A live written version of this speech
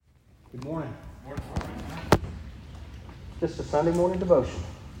Good morning. Morning. Just a Sunday morning devotion.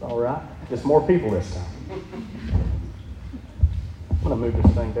 All right. Just more people this time. I'm going to move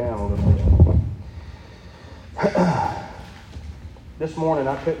this thing down a little bit. This morning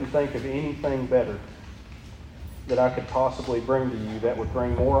I couldn't think of anything better that I could possibly bring to you that would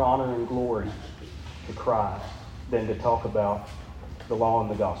bring more honor and glory to Christ than to talk about the law and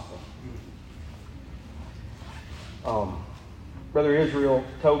the gospel. Brother Israel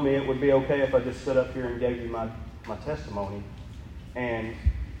told me it would be okay if I just stood up here and gave you my testimony. And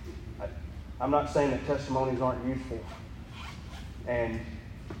I'm not saying that testimonies aren't useful. And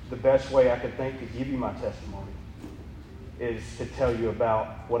the best way I could think to give you my testimony is to tell you about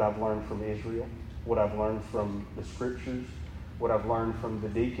what I've learned from Israel, what I've learned from the scriptures, what I've learned from the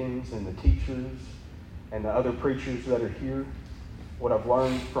deacons and the teachers and the other preachers that are here, what I've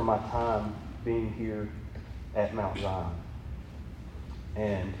learned from my time being here at Mount Zion.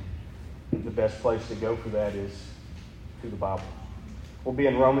 And the best place to go for that is to the Bible. We'll be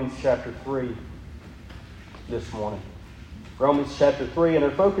in Romans chapter 3 this morning. Romans chapter 3, and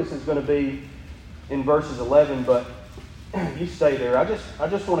our focus is going to be in verses 11, but you stay there. I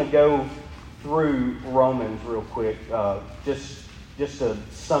just want to go through Romans real quick, just a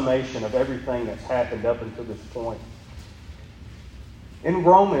summation of everything that's happened up until this point. In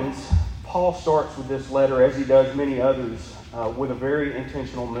Romans, Paul starts with this letter, as he does many others, with a very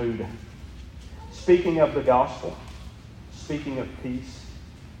intentional mood. Speaking of the gospel, speaking of peace.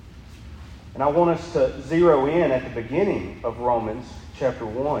 And I want us to zero in at the beginning of Romans chapter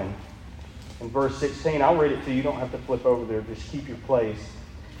 1 and verse 16. I'll read it to you. You don't have to flip over there. Just keep your place.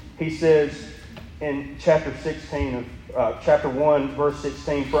 He says in chapter 1, verse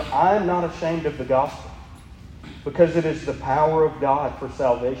 16, "For I am not ashamed of the gospel, because it is the power of God for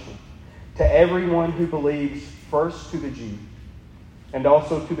salvation to everyone who believes, first to the Jew, and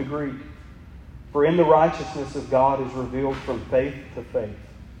also to the Greek. For in the righteousness of God is revealed from faith to faith,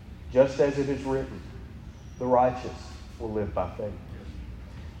 just as it is written, the righteous will live by faith."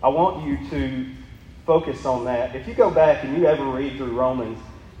 I want you to focus on that. If you go back and you ever read through Romans,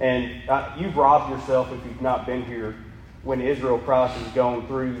 and you've robbed yourself if you've not been here when Israel Christ is going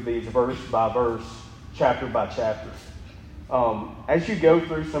through these verse by verse, chapter by chapter. As you go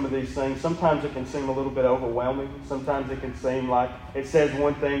through some of these things, sometimes it can seem a little bit overwhelming. Sometimes it can seem like it says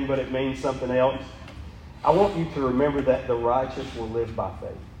one thing, but it means something else. I want you to remember that the righteous will live by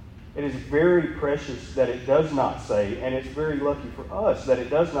faith. It is very precious that it does not say, and it's very lucky for us that it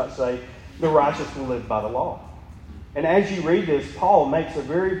does not say, the righteous will live by the law. And as you read this, Paul makes a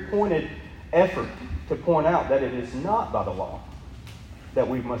very pointed effort to point out that it is not by the law that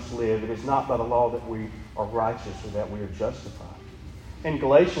we must live. It is not by the law that we are righteous or that we are justified. In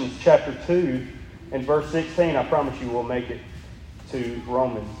Galatians chapter 2 and verse 16, I promise you we'll make it to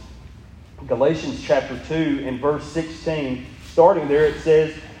Romans. Galatians chapter 2 and verse 16, starting there it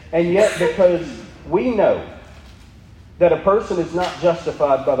says, "And yet because we know that a person is not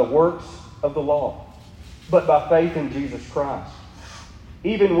justified by the works of the law, but by faith in Jesus Christ.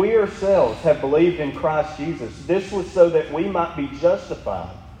 Even we ourselves have believed in Christ Jesus. This was so that we might be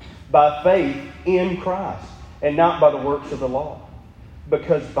justified by faith in Christ, and not by the works of the law.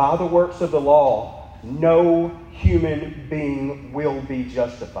 Because by the works of the law, no human being will be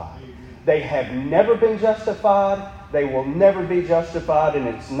justified." They have never been justified. They will never be justified, and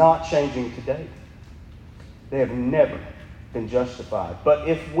it's not changing today. They have never been justified. But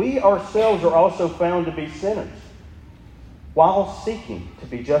if we ourselves are also found to be sinners, while seeking to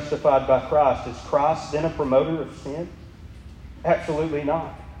be justified by Christ, is Christ then a promoter of sin? Absolutely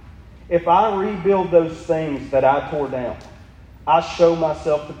not. If I rebuild those things that I tore down, I show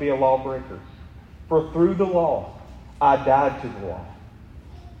myself to be a lawbreaker. For through the law, I died to the law,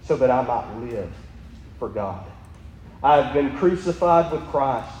 so that I might live for God. I have been crucified with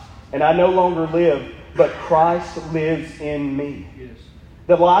Christ, and I no longer live, but Christ lives in me. Yes.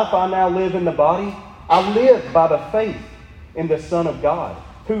 The life I now live in the body, I live by the faith in the Son of God,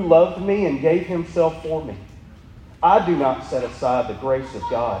 who loved me and gave himself for me. I do not set aside the grace of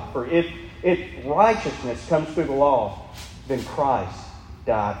God, for if righteousness comes through the law, then Christ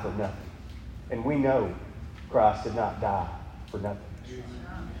died for nothing. And we know Christ did not die for nothing.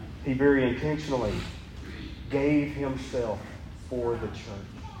 He very intentionally gave himself for the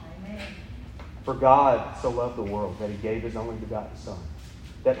church. For God so loved the world that he gave his only begotten Son,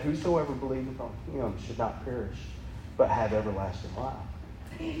 that whosoever believeth on him should not perish, but have everlasting life.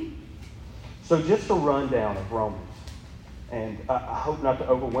 So just a rundown of Romans. And I hope not to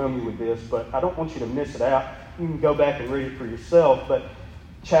overwhelm you with this, but I don't want you to miss it out. You can go back and read it for yourself. But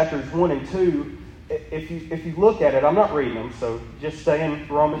chapters 1 and 2 if you look at it, I'm not reading them, so just stay in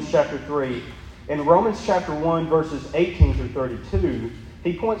Romans chapter 3. In Romans chapter 1, verses 18 through 32,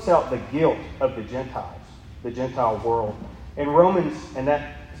 he points out the guilt of the Gentiles, the Gentile world. In Romans, and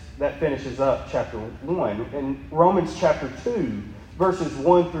that finishes up chapter 1. In Romans chapter 2, verses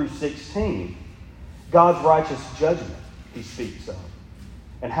 1 through 16, God's righteous judgment he speaks of,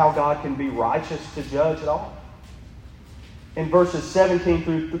 and how God can be righteous to judge at all. In verses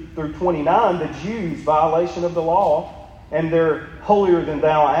 17 through 29, the Jews' violation of the law and their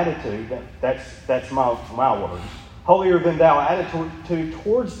holier-than-thou attitude, that's my word, holier-than-thou attitude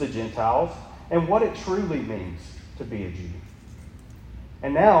towards the Gentiles and what it truly means to be a Jew.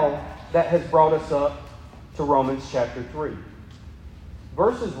 And now that has brought us up to Romans chapter 3.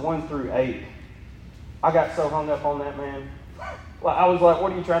 Verses 1 through 8, I got so hung up on that, man. I was like,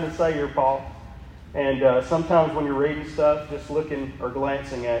 what are you trying to say here, Paul? And sometimes when you're reading stuff, just looking or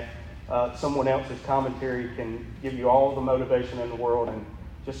glancing at someone else's commentary can give you all the motivation in the world, and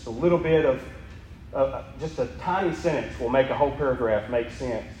just a little bit of, just a tiny sentence will make a whole paragraph make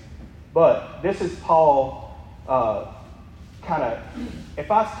sense. But this is Paul kind of,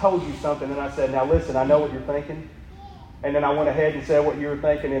 if I told you something and I said, now listen, I know what you're thinking, and then I went ahead and said what you were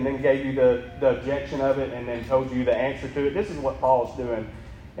thinking and then gave you the objection of it and then told you the answer to it, this is what Paul's doing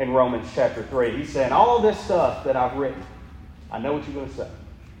in Romans chapter 3. He's saying, all of this stuff that I've written, I know what you're going to say.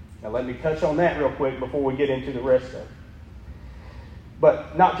 Now let me touch on that real quick before we get into the rest of it.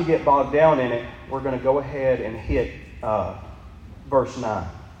 But not to get bogged down in it, we're going to go ahead and hit verse 9.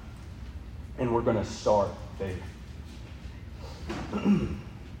 And we're going to start there.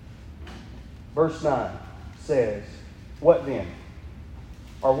 Verse 9 says, what then?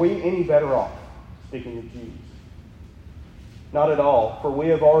 Are we any better off? Speaking of Jews. Not at all, for we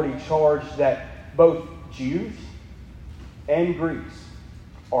have already charged that both Jews and Greeks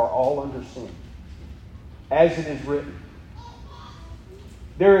are all under sin. As it is written,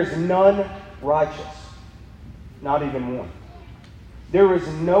 there is none righteous, not even one. There is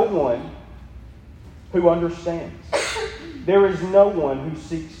no one who understands. There is no one who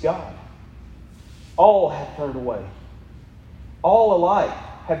seeks God. All have turned away. All alike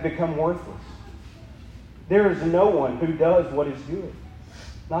have become worthless. There is no one who does what is good,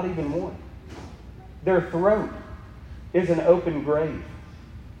 not even one. Their throat is an open grave.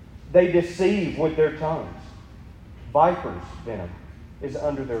 They deceive with their tongues. Vipers' venom is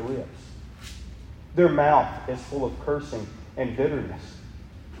under their lips. Their mouth is full of cursing and bitterness.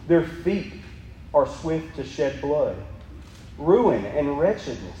 Their feet are swift to shed blood. Ruin and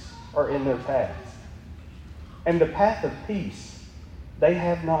wretchedness are in their paths. And the path of peace they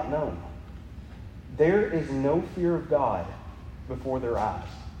have not known. There is no fear of God before their eyes.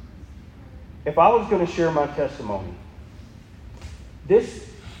 If I was going to share my testimony, this,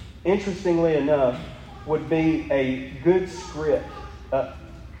 interestingly enough, would be a good script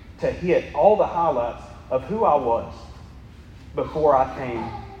to hit all the highlights of who I was before I came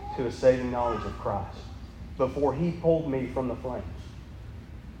to a saving knowledge of Christ, before He pulled me from the flames.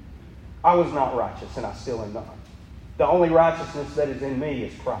 I was not righteous, and I still am not. The only righteousness that is in me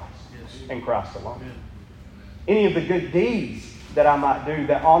is Christ, and Christ alone. Amen. Any of the good deeds that I might do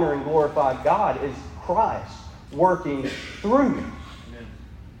that honor and glorify God is Christ working through me.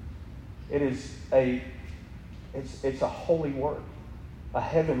 Amen. It's a holy work, a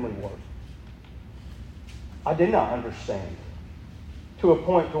heavenly work. I did not understand, to a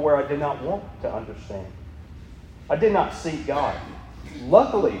point to where I did not want to understand. I did not seek God.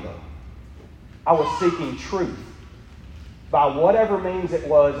 Luckily, though, I was seeking truth. By whatever means it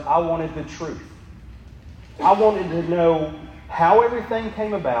was, I wanted the truth. I wanted to know how everything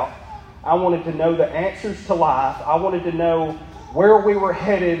came about. I wanted to know the answers to life. I wanted to know where we were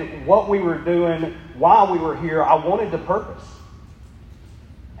headed, what we were doing, why we were here. I wanted the purpose.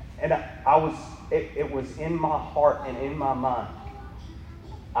 And it was in my heart and in my mind.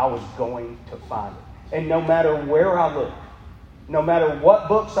 I was going to find it. And no matter where I looked, no matter what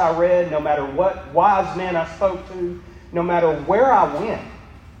books I read, no matter what wise men I spoke to, no matter where I went,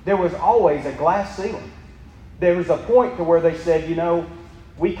 there was always a glass ceiling. There was a point to where they said,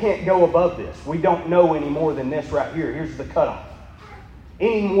 we can't go above this. We don't know any more than this right here. Here's the cutoff.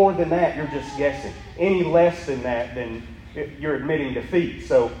 Any more than that, you're just guessing. Any less than that, then you're admitting defeat.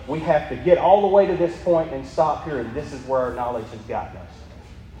 So we have to get all the way to this point and stop here, and this is where our knowledge has gotten us.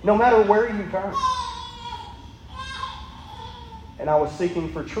 No matter where you turn. And I was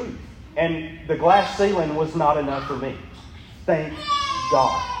seeking for truth. And the glass ceiling was not enough for me. Thank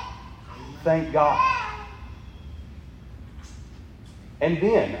God. Thank God. And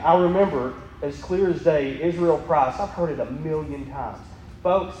then I remember, as clear as day, Israel Price, I've heard it a million times.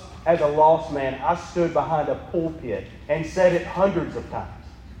 Folks, as a lost man, I stood behind a pulpit and said it hundreds of times.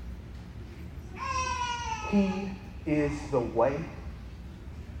 He is the way,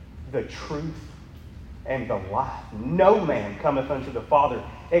 the truth, and the life. No man cometh unto the Father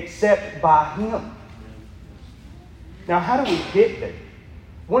except by Him. Now, how do we get there?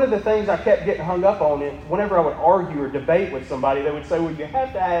 One of the things I kept getting hung up on is whenever I would argue or debate with somebody, they would say, well, you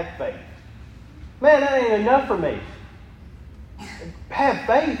have to have faith. Man, that ain't enough for me. Have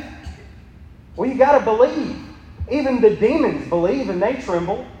faith. Well, you got to believe. Even the demons believe and they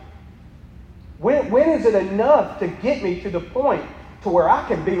tremble. When is it enough to get me to the point to where I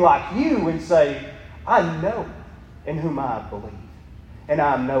can be like you and say, I know in whom I believe, and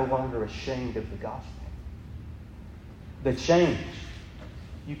I am no longer ashamed of the gospel? The change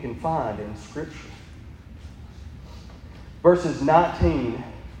you can find in Scripture. Verses 19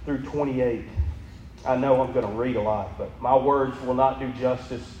 through 28. I know I'm going to read a lot, but my words will not do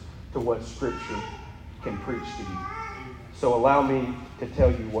justice to what Scripture can preach to you. So allow me to tell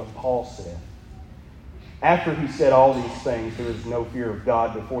you what Paul said. After he said all these things, there is no fear of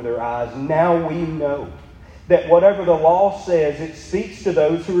God before their eyes. Now we know that whatever the law says, it speaks to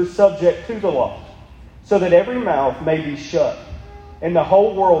those who are subject to the law, so that every mouth may be shut, and the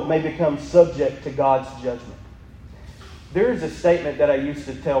whole world may become subject to God's judgment. There is a statement that I used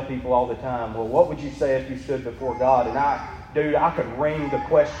to tell people all the time. Well, what would you say if you stood before God? And I could ring the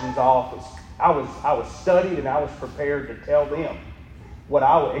questions off. I was studied and I was prepared to tell them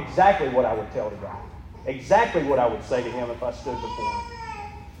exactly what I would tell to God. Exactly what I would say to Him if I stood before Him.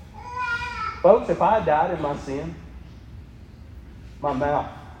 Folks, if I had died in my sin, my mouth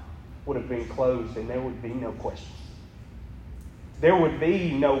would have been closed and there would be no questions. There would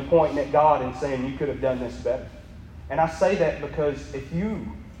be no pointing at God and saying, you could have done this better. And I say that because if you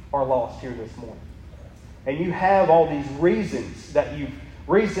are lost here this morning and you have all these reasons that you've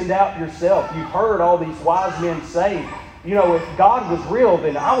reasoned out yourself, you've heard all these wise men say, if God was real,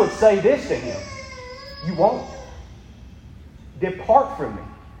 then I would say this to Him. You won't. Depart from me,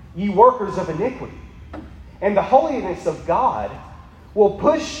 ye workers of iniquity. And the holiness of God will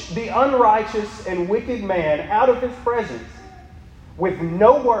push the unrighteous and wicked man out of His presence with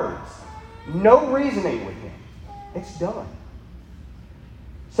no words, no reasoning with Him. It's done.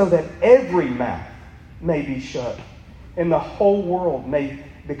 So that every mouth may be shut and the whole world may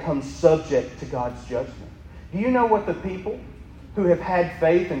become subject to God's judgment. Do you know what the people who have had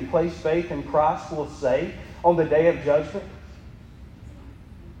faith and placed faith in Christ will say on the day of judgment?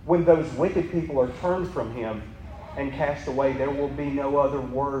 When those wicked people are turned from Him and cast away, there will be no other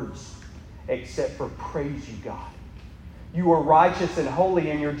words except for praise you, God. You are righteous and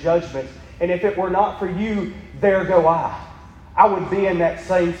holy in your judgments, and if it were not for you, there go I. I would be in that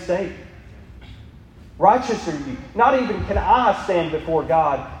same state. Righteous are you. Not even can I stand before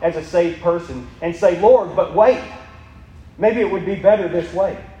God as a saved person and say, Lord, but wait. Maybe it would be better this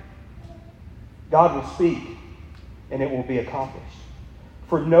way. God will speak, and it will be accomplished.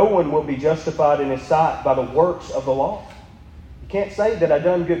 For no one will be justified in His sight by the works of the law. You can't say that I've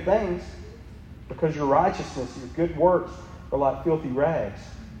done good things, because your righteousness, your good works are like filthy rags.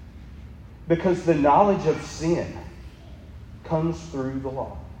 Because the knowledge of sin comes through the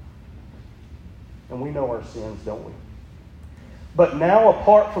law. And we know our sins, don't we? But now,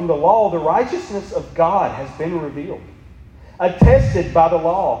 apart from the law, the righteousness of God has been revealed, attested by the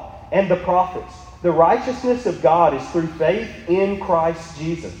law and the prophets. The righteousness of God is through faith in Christ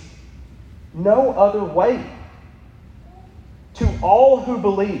Jesus. No other way. To all who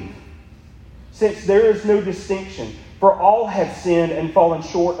believe, since there is no distinction, for all have sinned and fallen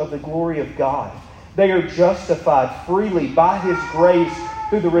short of the glory of God. They are justified freely by His grace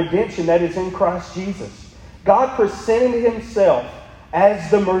through the redemption that is in Christ Jesus. God presented Himself as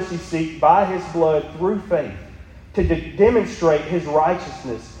the mercy seat by His blood through faith to demonstrate His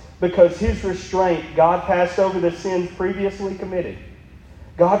righteousness, because His restraint, God passed over the sins previously committed.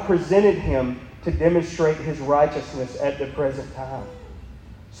 God presented Him to demonstrate His righteousness at the present time,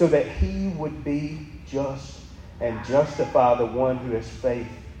 so that He would be just and justify the one who has faith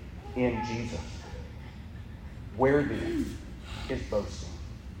in Jesus. Where then is boasting?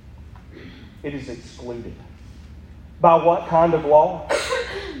 It is excluded. By what kind of law?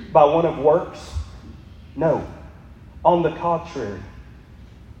 By one of works? No. On the contrary,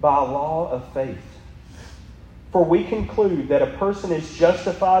 by a law of faith. For we conclude that a person is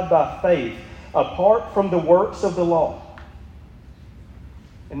justified by faith apart from the works of the law.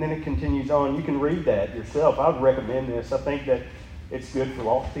 And then it continues on. You can read that yourself. I would recommend this. I think that it's good for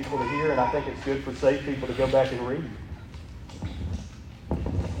lost people to hear, and I think it's good for saved people to go back and read.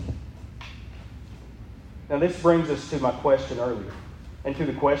 Now this brings us to my question earlier. And to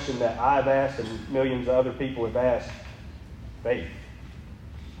the question that I've asked and millions of other people have asked, faith.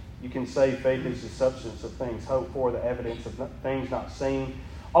 You can say faith is the substance of things hoped for, the evidence of things not seen.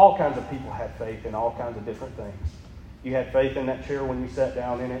 All kinds of people have faith in all kinds of different things. You had faith in that chair when you sat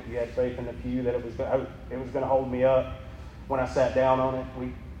down in it. You had faith in the pew that it was going to hold me up when I sat down on it.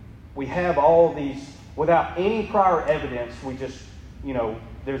 We have all these, without any prior evidence, we just,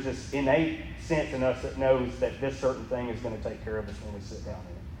 there's this innate sense in us that knows that this certain thing is going to take care of us when we sit down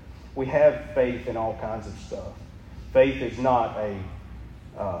in it. We have faith in all kinds of stuff. Faith is not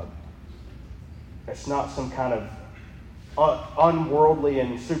it's not some kind of unworldly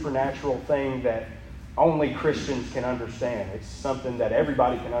and supernatural thing that only Christians can understand. It's something that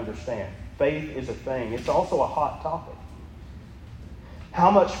everybody can understand. Faith is a thing. It's also a hot topic. How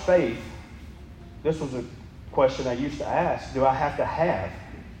much faith, this was a question I used to ask, do I have to have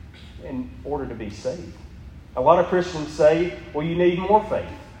in order to be saved? A lot of Christians say, well, you need more faith.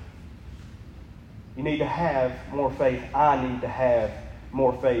 You need to have more faith. I need to have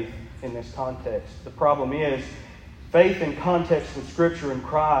more faith in this context. The problem is, faith in context with Scripture and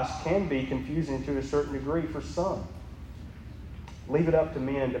Christ can be confusing to a certain degree for some. Leave it up to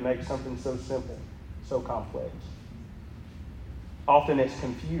men to make something so simple, so complex. Often it's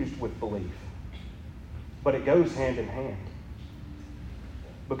confused with belief, but it goes hand in hand.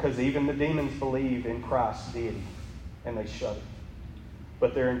 Because even the demons believe in Christ's deity, and they shudder.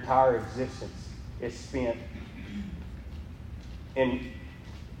 But their entire existence is spent in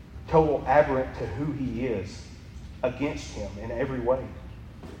total aberrant to who He is, against Him in every way.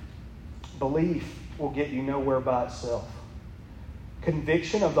 Belief will get you nowhere by itself.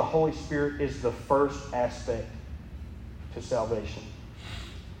 Conviction of the Holy Spirit is the first aspect to salvation.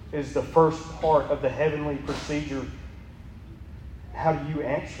 It is the first part of the heavenly procedure. How do you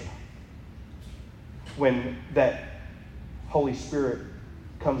answer when that Holy Spirit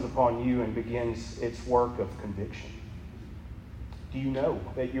comes upon you and begins its work of conviction? Do you know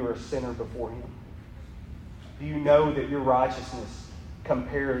that you're a sinner before Him? Do you know that your righteousness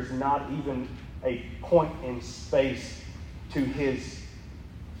compares not even a point in space to His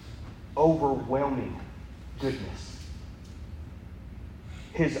overwhelming goodness?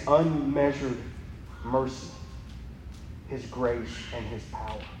 His unmeasured mercy, His grace, and His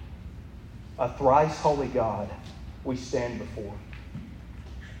power. A thrice holy God we stand before.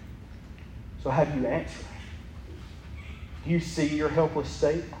 So how do you answer? Do you see your helpless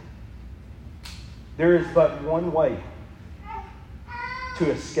state? There is but one way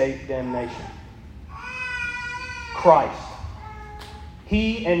to escape damnation. Christ.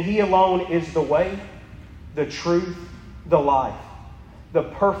 He and He alone is the way, the truth, the life. The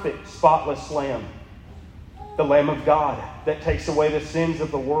perfect, spotless Lamb. The Lamb of God that takes away the sins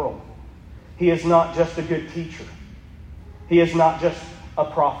of the world. He is not just a good teacher. He is not just a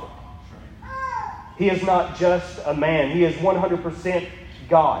prophet. He is not just a man. He is 100%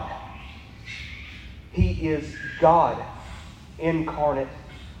 God. He is God incarnate,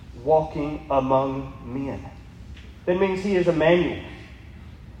 walking among men. That means He is Emmanuel.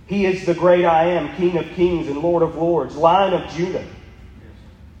 He is the great I am, King of kings and Lord of lords, Lion of Judah.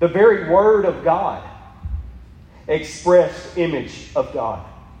 The very Word of God, expressed image of God.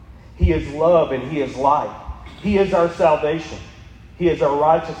 He is love and He is light. He is our salvation. He is our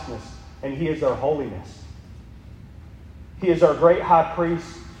righteousness and He is our holiness. He is our great high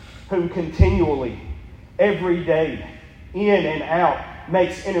priest whom continually, every day, in and out,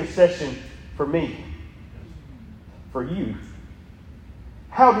 makes intercession for me, for you.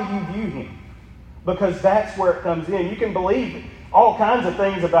 How do you view Him? Because that's where it comes in. You can believe all kinds of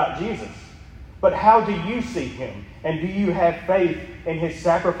things about Jesus, but how do you see Him? And do you have faith in His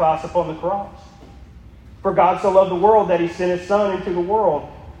sacrifice upon the cross? For God so loved the world that He sent His Son into the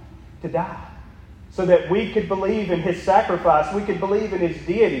world to die, so that we could believe in His sacrifice, we could believe in His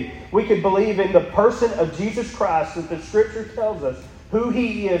deity, we could believe in the person of Jesus Christ, that the Scripture tells us who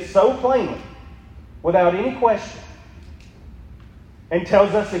He is so plainly, without any question, and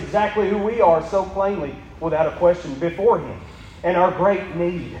tells us exactly who we are so plainly, without a question, before Him, and our great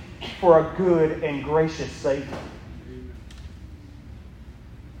need for a good and gracious Savior.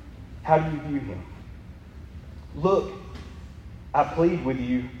 How do you view Him? Look, I plead with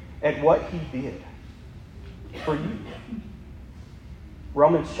you at what He did for you.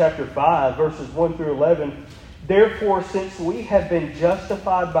 Romans chapter 5, verses 1 through 11. Therefore, since we have been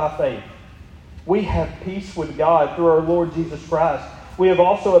justified by faith, we have peace with God through our Lord Jesus Christ. We have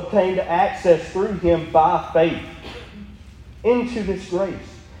also obtained access through Him by faith into this grace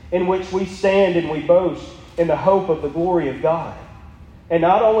in which we stand and we boast in the hope of the glory of God. And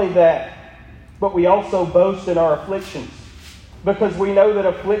not only that, but we also boast in our afflictions, Because we know that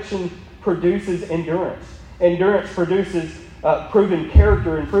affliction produces endurance. Endurance produces proven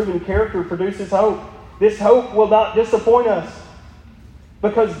character, and proven character produces hope. This hope will not disappoint us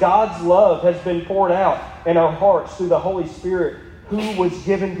because God's love has been poured out in our hearts through the Holy Spirit who was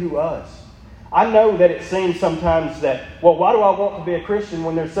given to us. I know that it seems sometimes that, well, why do I want to be a Christian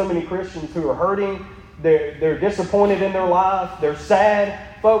when there's so many Christians who are hurting, they're disappointed in their life, they're sad.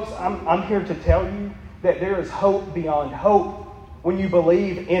 Folks, I'm here to tell you that there is hope beyond hope when you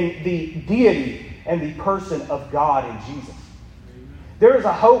believe in the deity and the person of God in Jesus. There is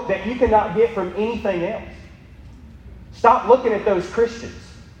a hope that you cannot get from anything else. Stop looking at those Christians.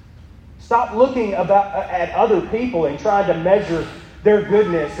 Stop looking at other people and trying to measure their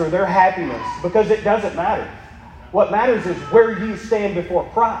goodness or their happiness, because it doesn't matter. What matters is where you stand before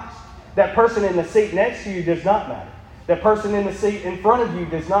Christ. That person in the seat next to you does not matter. That person in the seat in front of you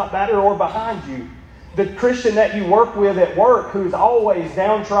does not matter, or behind you. The Christian that you work with at work who's always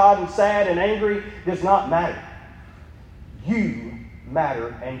downtrodden, sad, and angry does not matter. You matter,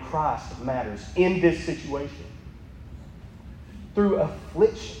 and Christ matters in this situation. Through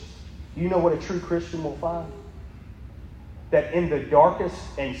afflictions, you know what a true Christian will find? That in the darkest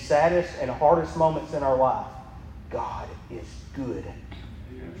and saddest and hardest moments in our life, God is good.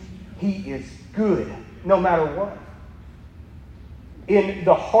 He is good no matter what. In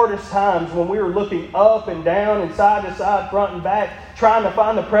the hardest times when we were looking up and down and side to side, front and back, trying to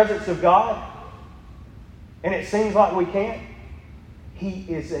find the presence of God, and it seems like we can't, He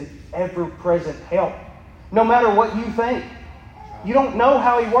is an ever-present help. No matter what you think. You don't know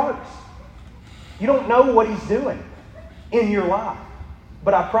how He works. You don't know what He's doing in your life.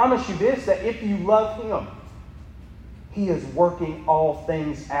 But I promise you this, that if you love Him, He is working all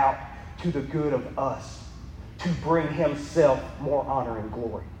things out to the good of us, to bring Himself more honor and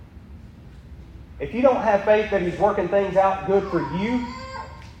glory. If you don't have faith that He's working things out good for you,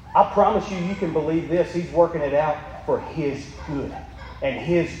 I promise you, you can believe this. He's working it out for His good and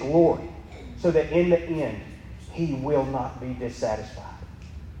His glory, so that in the end, He will not be dissatisfied.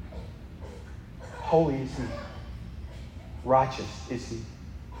 Holy is He. Righteous is He.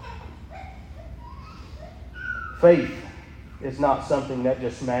 Faith is not something that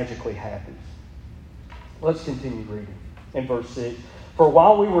just magically happens. Let's continue reading in verse 6. For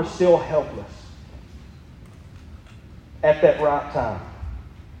while we were still helpless, at that right time,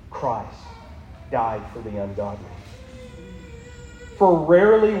 Christ died for the ungodly. For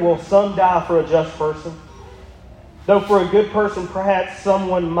rarely will some die for a just person, though for a good person perhaps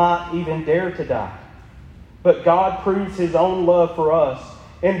someone might even dare to die. But God proves His own love for us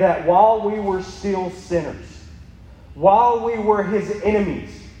in that while we were still sinners, while we were His enemies,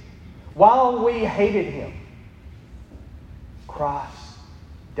 while we hated Him, Christ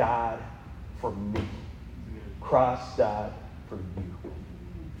died for me. Christ died for you.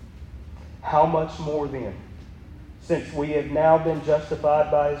 How much more then, since we have now been justified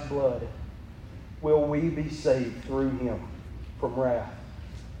by His blood, will we be saved through Him from wrath?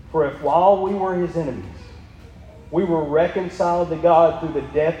 For if while we were His enemies, we were reconciled to God through the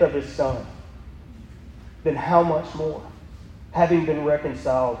death of His Son, then how much more, having been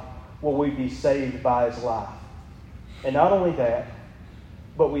reconciled, will we be saved by His life? And not only that,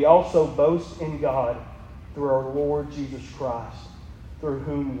 but we also boast in God through our Lord Jesus Christ, through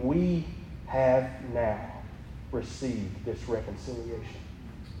whom we have now received this reconciliation.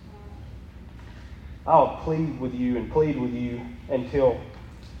 I'll plead with you until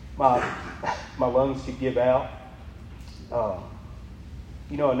my lungs could give out.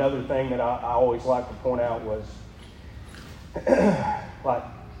 Another thing that I always like to point out was, like,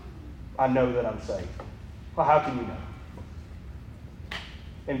 I know that I'm saved. Well, how can you know?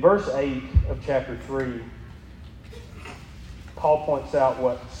 In verse 8 of chapter 3, Paul points out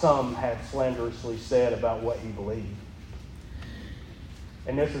what some had slanderously said about what he believed.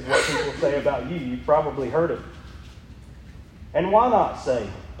 And this is what people say about you. You've probably heard it. And why not say,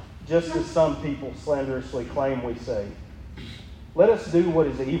 just as some people slanderously claim we say, let us do what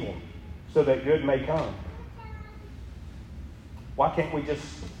is evil, so that good may come? Why can't we just,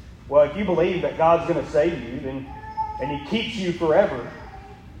 well, if you believe that God's going to save you, then, and He keeps you forever,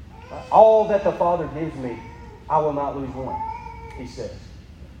 all that the Father gives me, I will not lose one, He says.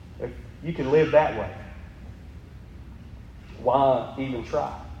 If you can live that way, why even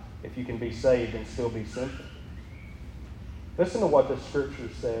try if you can be saved and still be sinful? Listen to what the Scripture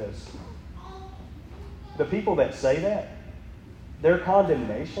says. The people that say that, their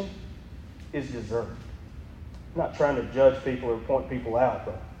condemnation is deserved. I'm not trying to judge people or point people out,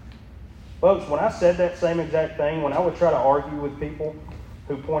 but folks, when I said that same exact thing, when I would try to argue with people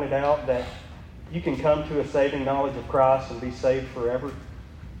who pointed out that you can come to a saving knowledge of Christ and be saved forever,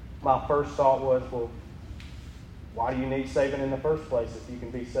 my first thought was, well, why do you need saving in the first place if you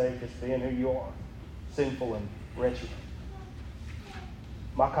can be saved just being who you are, sinful and wretched?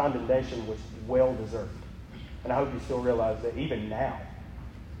 My condemnation was well-deserved. And I hope you still realize that even now,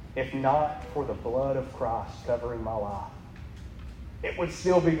 if not for the blood of Christ covering my life, it would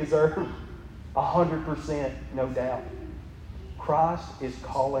still be deserved. 100%, no doubt. Christ is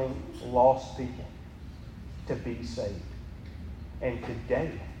calling lost people to be saved. And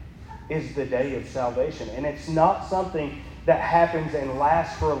today is the day of salvation. And it's not something that happens and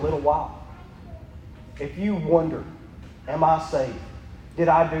lasts for a little while. If you wonder, am I saved? Did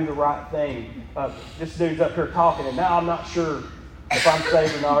I do the right thing? This dude's up here talking, and now I'm not sure if I'm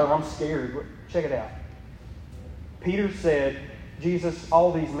saved or not, or I'm scared. Check it out. Peter said, Jesus,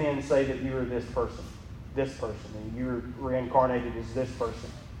 all these men say that you are this person, and you're reincarnated as this person.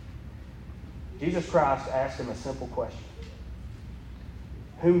 Jesus Christ asked him a simple question.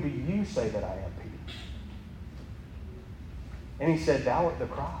 Whom do you say that I am, Peter? And he said, thou art the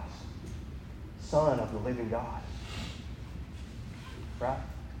Christ, Son of the living God. Right?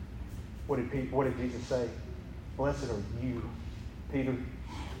 What did Jesus say? Blessed are you, Peter,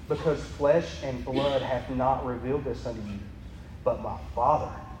 because flesh and blood hath not revealed this unto you, but my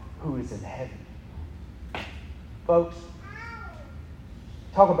Father who is in heaven. Folks,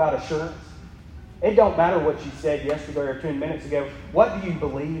 talk about assurance. It don't matter what you said yesterday or 10 minutes ago. What do you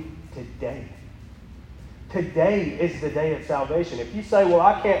believe today? Today is the day of salvation. If you say, well,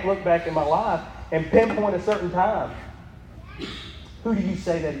 I can't look back in my life and pinpoint a certain time, who do you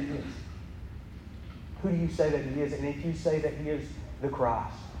say that he is? Who do you say that he is? And if you say that he is the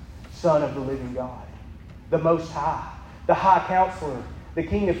Christ, Son of the living God, the Most High, the High Counselor, the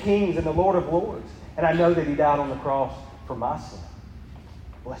King of Kings and the Lord of Lords, and I know that he died on the cross for my sin,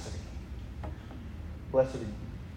 blessed are you. Blessed are you.